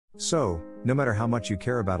So, no matter how much you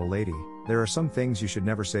care about a lady, there are some things you should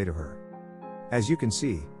never say to her. As you can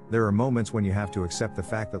see, there are moments when you have to accept the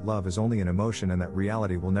fact that love is only an emotion and that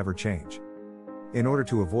reality will never change. In order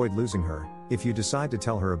to avoid losing her, if you decide to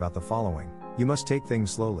tell her about the following, you must take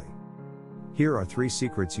things slowly. Here are 3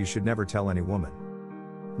 secrets you should never tell any woman.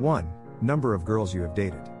 1. Number of girls you have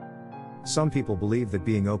dated. Some people believe that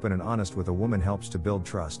being open and honest with a woman helps to build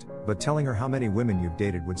trust, but telling her how many women you've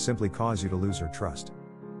dated would simply cause you to lose her trust.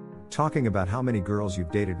 Talking about how many girls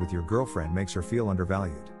you've dated with your girlfriend makes her feel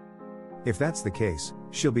undervalued. If that's the case,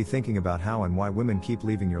 she'll be thinking about how and why women keep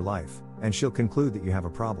leaving your life, and she'll conclude that you have a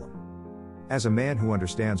problem. As a man who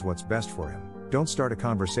understands what's best for him, don't start a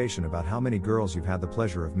conversation about how many girls you've had the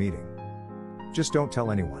pleasure of meeting. Just don't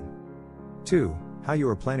tell anyone. 2. How you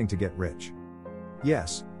are planning to get rich.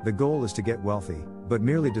 Yes, the goal is to get wealthy, but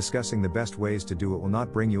merely discussing the best ways to do it will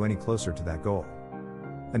not bring you any closer to that goal.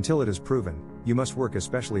 Until it is proven, you must work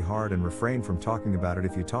especially hard and refrain from talking about it.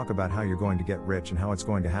 If you talk about how you're going to get rich and how it's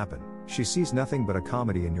going to happen, she sees nothing but a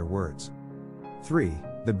comedy in your words. 3.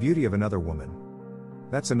 The beauty of another woman.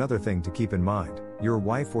 That's another thing to keep in mind. Your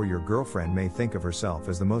wife or your girlfriend may think of herself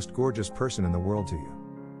as the most gorgeous person in the world to you.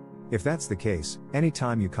 If that's the case,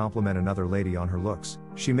 anytime you compliment another lady on her looks,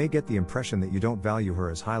 she may get the impression that you don't value her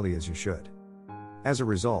as highly as you should. As a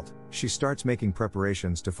result, she starts making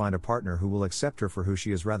preparations to find a partner who will accept her for who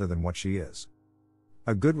she is rather than what she is.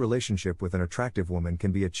 A good relationship with an attractive woman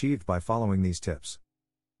can be achieved by following these tips.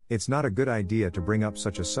 It's not a good idea to bring up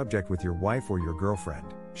such a subject with your wife or your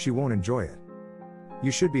girlfriend. She won't enjoy it.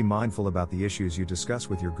 You should be mindful about the issues you discuss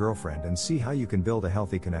with your girlfriend and see how you can build a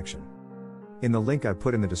healthy connection. In the link I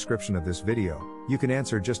put in the description of this video, you can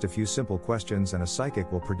answer just a few simple questions and a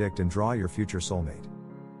psychic will predict and draw your future soulmate.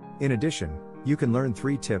 In addition, you can learn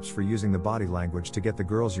 3 tips for using the body language to get the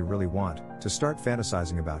girls you really want to start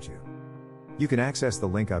fantasizing about you. You can access the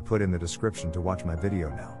link I put in the description to watch my video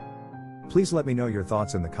now. Please let me know your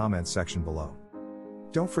thoughts in the comments section below.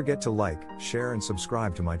 Don't forget to like, share and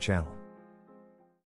subscribe to my channel.